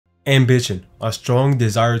Ambition, a strong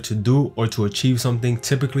desire to do or to achieve something,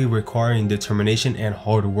 typically requiring determination and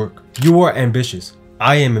hard work. You are ambitious.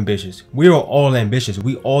 I am ambitious. We are all ambitious.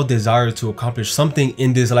 We all desire to accomplish something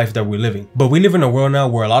in this life that we're living. But we live in a world now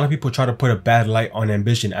where a lot of people try to put a bad light on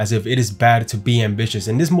ambition, as if it is bad to be ambitious.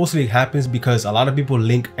 And this mostly happens because a lot of people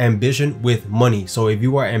link ambition with money. So if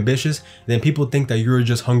you are ambitious, then people think that you're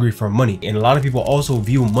just hungry for money. And a lot of people also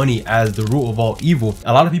view money as the root of all evil.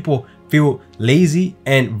 A lot of people feel lazy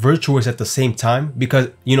and virtuous at the same time because,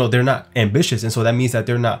 you know, they're not ambitious, and so that means that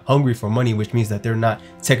they're not hungry for money, which means that they're not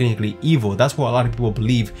technically evil. That's what a lot of people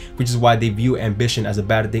believe, which is why they view ambition as a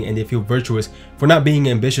bad thing, and they feel virtuous for not being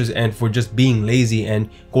ambitious and for just being lazy and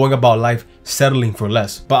going about life settling for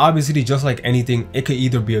less. But obviously, just like anything, it could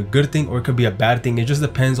either be a good thing or it could be a bad thing. It just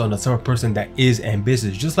depends on the type of person that is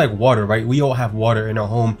ambitious. Just like water, right? We all have water in our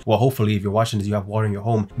home. Well, hopefully if you're watching this, you have water in your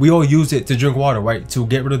home. We all use it to drink water, right? To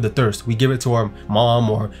get rid of the thirst. We give it to our mom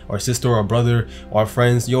or our sister or brother or our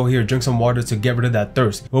friends. Yo, here, drink some water to get rid of that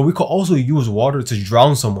thirst. But we could also use water to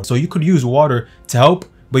drown someone. So you could use water to help,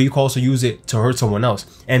 but you can also use it to hurt someone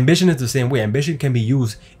else. Ambition is the same way. Ambition can be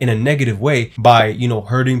used in a negative way by, you know,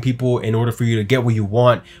 hurting people in order for you to get what you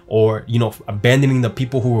want, or, you know, abandoning the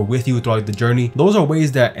people who were with you throughout the journey. Those are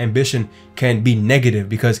ways that ambition can be negative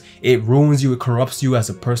because it ruins you, it corrupts you as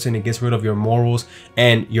a person, it gets rid of your morals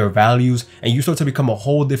and your values, and you start to become a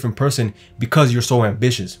whole different person because you're so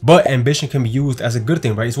ambitious. But ambition can be used as a good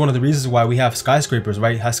thing, right? It's one of the reasons why we have skyscrapers,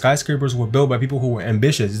 right? Skyscrapers were built by people who were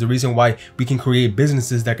ambitious. It's the reason why we can create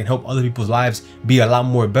businesses that can help other people's lives be a lot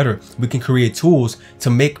more better. We can create tools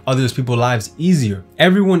to make others people's lives easier.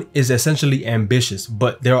 Everyone is essentially ambitious,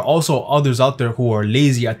 but there are also others out there who are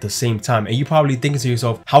lazy at the same time. And you're probably thinking to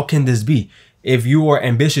yourself, how can this be? If you are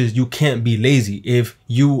ambitious, you can't be lazy. If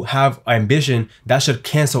you have ambition, that should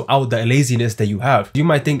cancel out the laziness that you have. You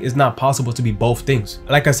might think it's not possible to be both things.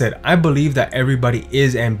 Like I said, I believe that everybody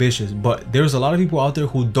is ambitious, but there's a lot of people out there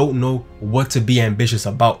who don't know what to be ambitious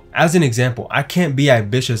about. As an example, I can't be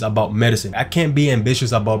ambitious about medicine. I can't be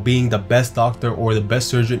ambitious about being the best doctor or the best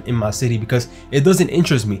surgeon in my city because it doesn't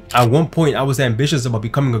interest me. At one point, I was ambitious about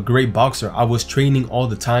becoming a great boxer. I was training all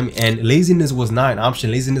the time, and laziness was not an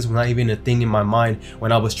option. Laziness was not even a thing in my mind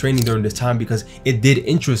when I was training during this time because it did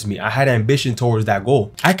interest me. I had ambition towards that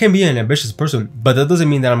goal. I can be an ambitious person, but that doesn't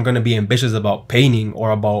mean that I'm going to be ambitious about painting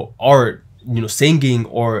or about art, you know, singing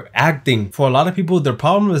or acting. For a lot of people, their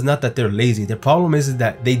problem is not that they're lazy. Their problem is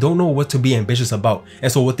that they don't know what to be ambitious about.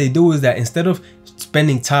 And so what they do is that instead of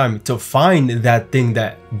spending time to find that thing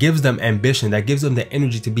that gives them ambition, that gives them the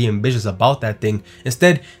energy to be ambitious about that thing,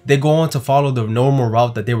 instead they go on to follow the normal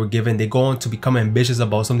route that they were given. They go on to become ambitious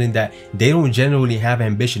about something that they don't generally have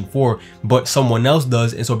ambition for, but someone else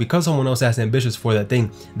does. And so because someone else has ambitions for that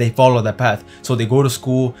thing, they follow that path. So they go to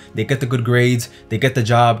school, they get the good grades, they get the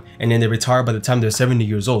job, and then they retire by the time they're 70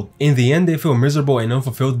 years old. In the end, they feel miserable and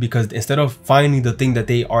unfulfilled because instead of finding the thing that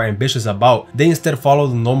they are ambitious about, they instead follow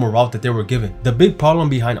the normal route that they were given. The big problem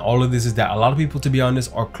behind all of this is that a lot of people, to be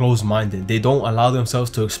honest, are closed-minded. They don't allow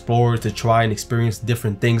themselves to explore, to try and experience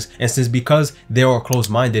different things. And because they are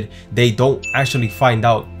closed-minded, they don't actually find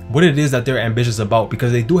out what it is that they're ambitious about,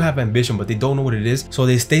 because they do have ambition but they don't know what it is. So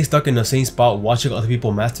they stay stuck in the same spot watching other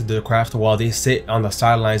people master their craft while they sit on the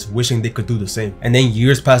sidelines wishing they could do the same. And then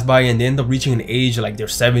years pass by and they end up reaching an age like they're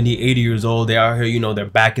 70, 80 years old. They are here, you know, their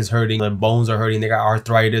back is hurting, their bones are hurting, they got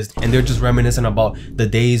arthritis, and they're just reminiscing about the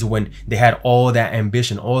days when they had all that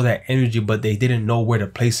ambition, all that energy, but they didn't know where to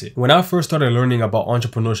place it. When I first started learning about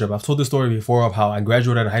entrepreneurship, I've told the story before of how I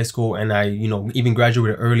graduated high school, and I, you know, even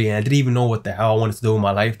graduated early, and I didn't even know what the hell I wanted to do in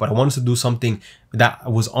my life, but I wanted to do something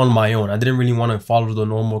that was on my own. I didn't really want to follow the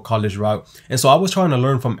normal college route. And so I was trying to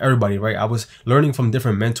learn from everybody, right? I was learning from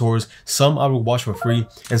different mentors. Some I would watch for free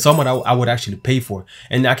and some I would actually pay for.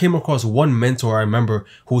 And I came across one mentor I remember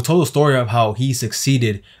who told a story of how he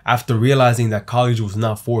succeeded after realizing that college was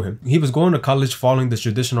not for him. He was going to college following the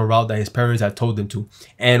traditional route that his parents had told him to.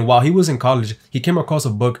 And while he was in college, he came across a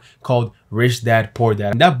book called Rich Dad, Poor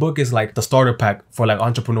Dad. And that book is like the starter pack for like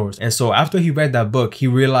entrepreneurs. And so after he read that book, he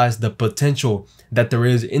realized the potential that there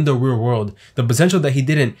is in the real world, the potential that he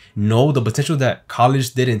didn't know, the potential that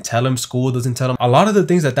college didn't tell him, school doesn't tell him. A lot of the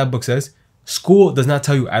things that that book says, school does not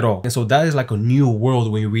tell you at all. And so that is like a new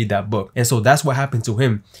world when you read that book. And so that's what happened to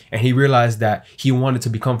him. And he realized that he wanted to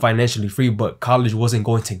become financially free, but college wasn't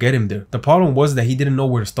going to get him there. The problem was that he didn't know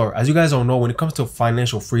where to start. As you guys don't know, when it comes to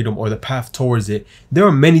financial freedom or the path towards it, there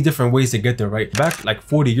are many different ways to get there, right? Back like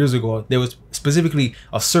 40 years ago, there was specifically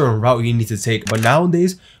a certain route you need to take. But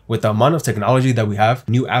nowadays, with the amount of technology that we have,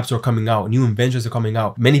 new apps are coming out, new inventions are coming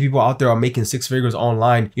out. Many people out there are making 6 figures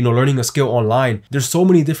online, you know, learning a skill online. There's so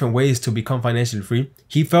many different ways to become financially free.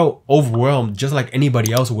 He felt overwhelmed, just like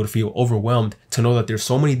anybody else would feel overwhelmed to know that there's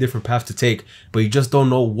so many different paths to take, but you just don't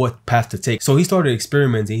know what path to take. So he started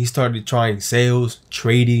experimenting. He started trying sales,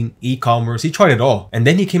 trading, e-commerce. He tried it all. And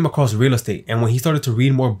then he came across real estate. And when he started to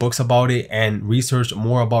read more books about it and research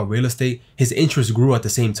more about real estate, his interest grew at the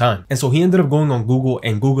same time. And so he ended up going on Google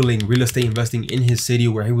and Googling real estate investing in his city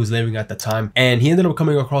where he was living at the time. And he ended up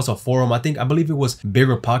coming across a forum. I believe it was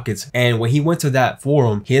Bigger Pockets. And when he went to that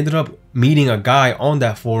forum, he ended up meeting a guy on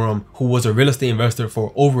that forum who was a real estate investor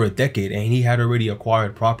for over a decade, and he had already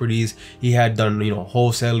acquired properties. He had done, you know,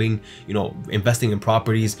 wholesaling, you know, investing in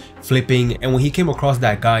properties, flipping. And when he came across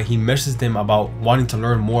that guy, he messaged him about wanting to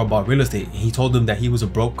learn more about real estate. He told him that he was a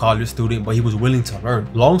broke college student, but he was willing to learn.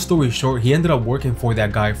 Long story short, he ended up working for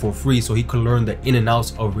that guy for free so he could learn the in and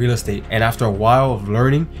outs of real estate. And after a while of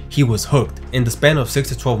learning, he was hooked. In the span of 6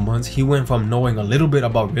 to 12 months, he went from knowing a little bit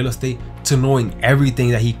about real estate to knowing everything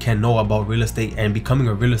that he can know about real estate and becoming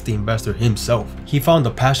a real estate investor himself. He found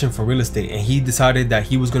a passion for real estate, and he decided that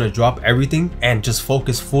he was going to drop everything and just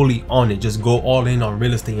focus fully on it, just go all in on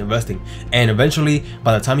real estate investing. And eventually,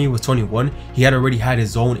 by the time he was 21, he had already had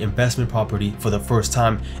his own investment property for the first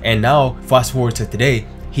time. And now, fast forward to today,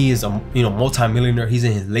 he is a, you know, multi-millionaire. He's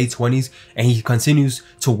in his late 20s, and he continues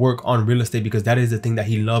to work on real estate because that is the thing that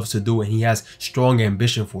he loves to do and he has strong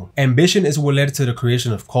ambition for. Ambition is what led to the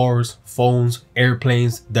creation of cars, phones,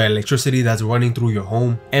 airplanes, the electricity that's running through your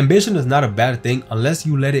home. Ambition is not a bad thing unless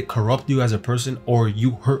you let it corrupt you as a person or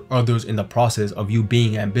you hurt others in the process of you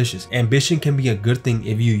being ambitious. Ambition can be a good thing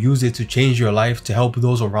if you use it to change your life, to help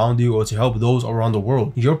those around you, or to help those around the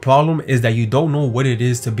world. Your problem is that you don't know what it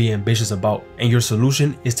is to be ambitious about, and your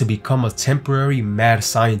solution is to become a temporary mad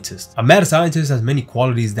scientist. A mad scientist has many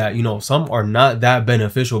qualities that, you know, some are not that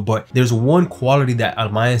beneficial, but there's one quality that a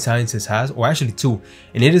mad scientist has, or actually two,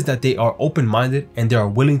 and it is that they are open-minded and they are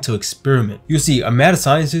willing to experiment. You see, a mad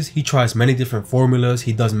scientist, he tries many different formulas,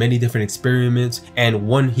 he does many different experiments, and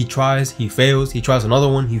one he tries, he fails, he tries another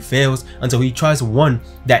one, he fails, until he tries one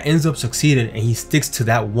that ends up succeeding, and he sticks to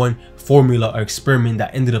that one formula or experiment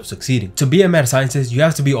that ended up succeeding. To be a mad scientist, you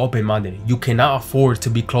have to be open-minded. You cannot afford to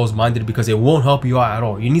be closed-minded because it won't help you out at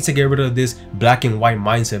all. You need to get rid of this black and white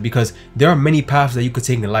mindset because there are many paths that you could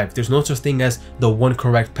take in life. There's no such thing as the one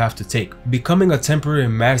correct path to take. Becoming a temporary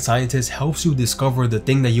mad scientist helps you discover the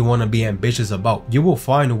thing that you want to be ambitious about. You will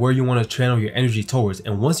find where you want to channel your energy towards,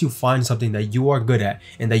 and once you find something that you are good at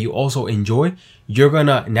and that you also enjoy, you're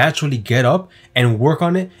gonna naturally get up and work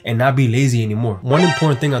on it and not be lazy anymore. One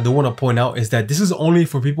important thing I do want to point out is that this is only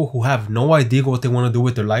for people who have no idea what they want to do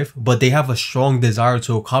with their life, but they have a strong desire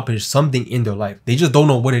to accomplish something in their life. They just don't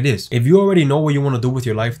know what it is. If you already know what you want to do with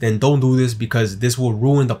your life, then don't do this because this will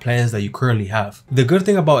ruin the plans that you currently have. The good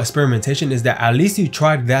thing about experimentation is that at least you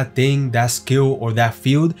tried that thing, that skill, or that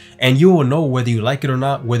field, and you will know whether you like it or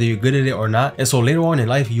not, whether you're good at it or not. And so later on in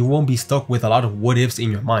life, you won't be stuck with a lot of what ifs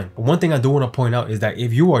in your mind. But one thing I do want to point out is that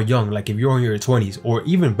if you are young, like if you're in your 20s, or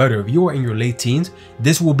even better, if you are in your late teens,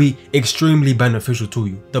 this will be extremely beneficial to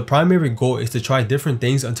you. The primary goal is to try different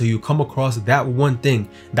things until you come across that one thing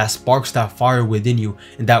that sparks that fire within you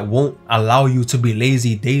and that won't allow you to be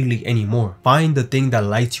lazy daily anymore. Find the thing that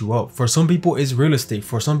lights you up. For some people, it's real estate.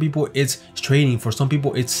 For some people, it's trading. For some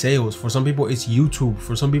people, it's sales. For some people, it's YouTube.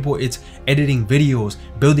 For some people, it's editing videos,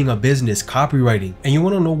 building a business, copywriting. And you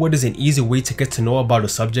want to know what is an easy way to get to know about a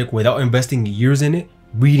subject without investing years in it?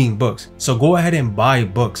 Reading books. So go ahead and buy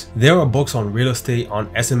books. There are books on real estate,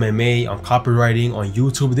 on SMMA, on copywriting, on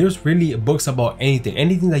YouTube. There's really books about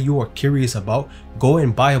anything that you are curious about. Go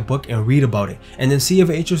and buy a book and read about it, and then see if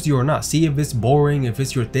it interests you or not. See if it's boring, if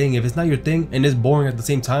it's your thing. If it's not your thing and it's boring at the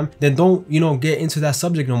same time, then don't, you know, get into that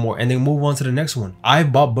subject no more and then move on to the next one.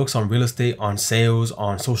 I've bought books on real estate, on sales,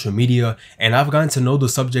 on social media, and I've gotten to know the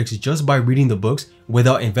subjects just by reading the books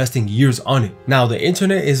without investing years on it. Now, the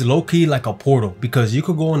internet is low-key like a portal because you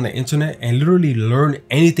could go on the internet and literally learn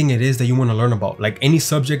anything it is that you want to learn about. Like any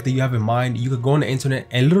subject that you have in mind, you could go on the internet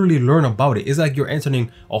and literally learn about it. It's like you're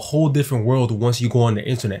entering a whole different world once you go on the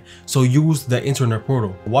internet. So use the internet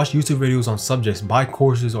portal. Watch YouTube videos on subjects, buy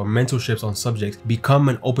courses or mentorships on subjects, become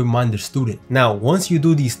an open-minded student. Now, once you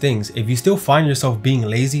do these things, if you still find yourself being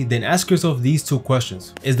lazy, then ask yourself these two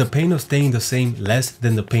questions. Is the pain of staying the same less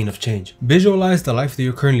than the pain of change? Visualize the life that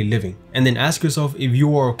you're currently living, and then ask yourself if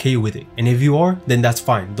you are okay with it. And if you are, then that's that's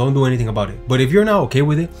fine. Don't do anything about it. But if you're not okay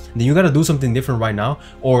with it, then you got to do something different right now,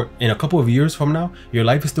 or in a couple of years from now, your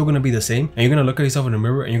life is still going to be the same, and you're going to look at yourself in the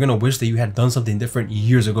mirror and you're going to wish that you had done something different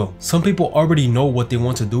years ago. Some people already know what they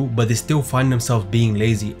want to do, but they still find themselves being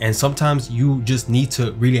lazy. And sometimes you just need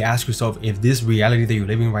to really ask yourself if this reality that you're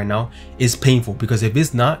living right now is painful, because if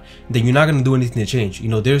it's not, then you're not going to do anything to change. You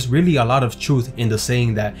know, there's really a lot of truth in the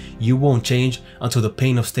saying that you won't change until the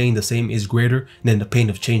pain of staying the same is greater than the pain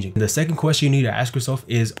of changing. And the second question you need to ask yourself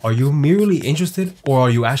is, are you merely interested or are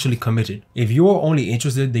you actually committed? If you are only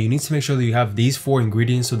interested, then you need to make sure that you have these 4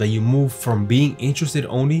 ingredients so that you move from being interested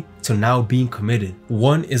only to now being committed.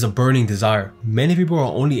 One is a burning desire. Many people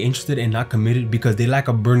are only interested and not committed because they lack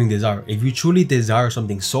a burning desire. If you truly desire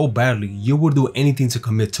something so badly, you will do anything to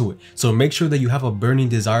commit to it. So make sure that you have a burning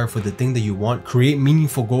desire for the thing that you want. Create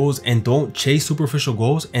meaningful goals and don't chase superficial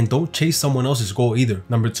goals, and don't chase someone else's goal either.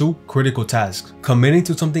 Number 2, critical tasks. Committing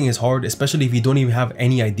to something is hard, especially if you don't even have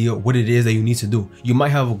any idea what it is that you need to do. You might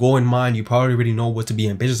have a goal in mind, you probably already know what to be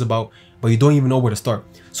ambitious about, but you don't even know where to start.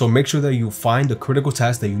 So make sure that you find the critical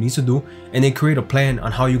tasks that you need to do, and then create a plan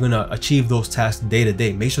on how you're going to achieve those tasks day to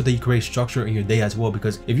day. Make sure that you create structure in your day as well,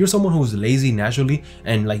 because if you're someone who's lazy naturally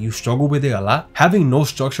and like you struggle with it a lot, having no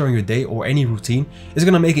structure in your day or any routine is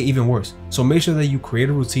going to make it even worse. So make sure that you create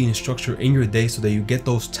a routine and structure in your day so that you get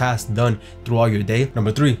those tasks done throughout your day.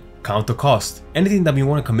 Number 3, count the cost. Anything that you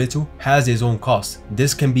want to commit to has its own cost.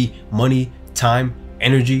 This can be money, time,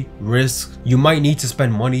 energy, risk. You might need to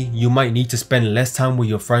spend money, you might need to spend less time with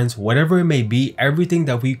your friends, whatever it may be. Everything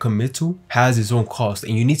that we commit to has its own cost,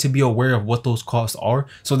 and you need to be aware of what those costs are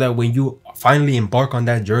so that when you finally embark on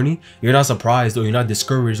that journey, you're not surprised or you're not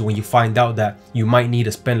discouraged when you find out that you might need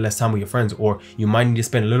to spend less time with your friends, or you might need to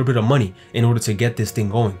spend a little bit of money in order to get this thing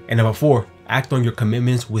going. And number 4, act on your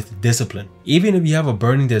commitments with discipline. Even if you have a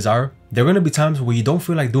burning desire, there are going to be times where you don't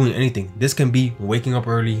feel like doing anything. This can be waking up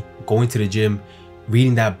early, going to the gym,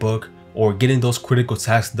 reading that book, or getting those critical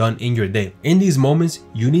tasks done in your day. In these moments,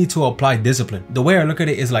 you need to apply discipline. The way I look at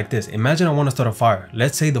it is like this. Imagine I want to start a fire.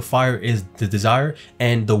 Let's say the fire is the desire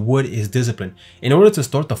and the wood is discipline. In order to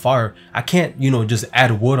start the fire, I can't, just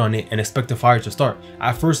add wood on it and expect the fire to start.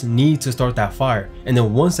 I first need to start that fire. And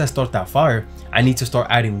then once I start that fire, I need to start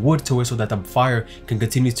adding wood to it so that the fire can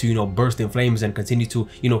continue to, burst in flames and continue to,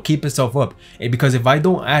 keep itself up. And because if I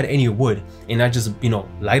don't add any wood and I just,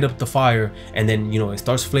 light up the fire and then, it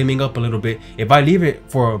starts flaming up a little bit, if I leave it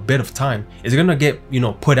for a bit of time, it's gonna get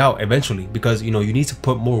put out eventually, because you need to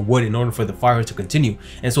put more wood in order for the fire to continue.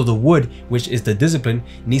 And so the wood, which is the discipline,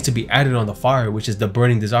 needs to be added on the fire, which is the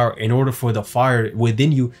burning desire, in order for the fire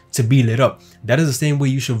within you to be lit up. That is the same way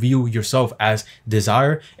you should view yourself, as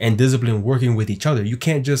desire and discipline working with each other. You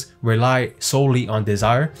can't just rely solely on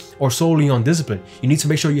desire or solely on discipline. You need to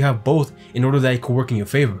make sure you have both in order that it can work in your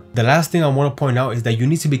favor. The last thing I want to point out is that you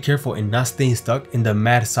need to be careful in not staying stuck in the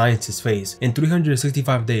mad scientist phase. In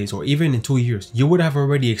 365 days or even in 2 years, you would have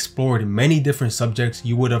already explored many different subjects.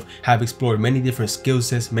 You would have explored many different skill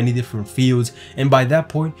sets, many different fields, and by that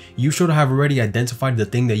point you should have already identified the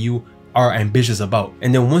thing that you are ambitious about.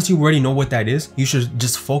 And then once you already know what that is, you should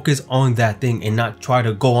just focus on that thing and not try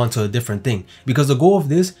to go on to a different thing, because the goal of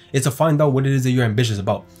this is to find out what it is that you're ambitious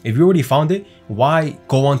about. If you already found it, why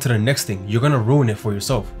go on to the next thing? You're gonna ruin it for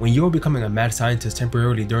yourself. When you are becoming a mad scientist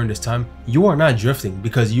temporarily during this time, you are not drifting,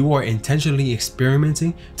 because you are intentionally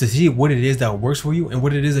experimenting to see what it is that works for you and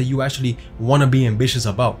what it is that you actually want to be ambitious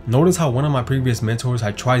about. Notice how one of my previous mentors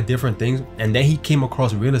had tried different things, and then he came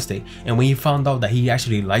across real estate, and when he found out that he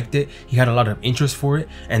actually liked it, he had a lot of interest for it,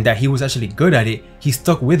 and that he was actually good at it, he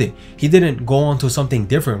stuck with it. He didn't go on to something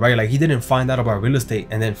different, right? Like, he didn't find out about real estate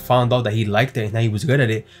and then found out that he liked it and that he was good at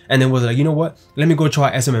it, and then was like, you know what, let me go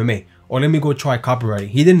try SMMA, or let me go try copywriting.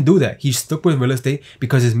 He didn't do that. He stuck with real estate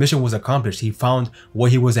because his mission was accomplished. He found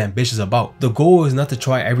what he was ambitious about. The goal is not to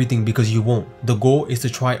try everything, because you won't. The goal is to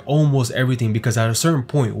try almost everything, because at a certain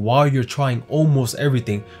point, while you're trying almost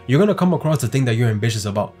everything, you're gonna come across the thing that you're ambitious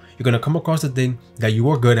about. You're gonna come across the thing that you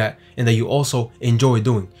are good at and that you also enjoy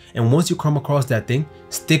doing. And once you come across that thing,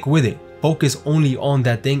 stick with it. Focus only on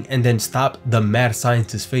that thing, and then stop the mad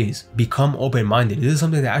scientist phase. Become open-minded. This is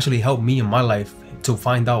something that actually helped me in my life, to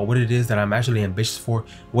find out what it is that I'm actually ambitious for,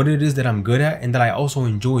 what it is that I'm good at, and that I also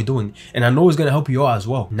enjoy doing. And I know it's gonna help you out as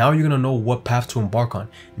well. Now you're gonna know what path to embark on.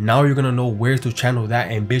 Now you're gonna know where to channel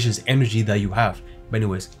that ambitious energy that you have. But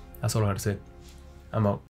anyways, that's all I gotta say. I'm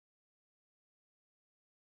out.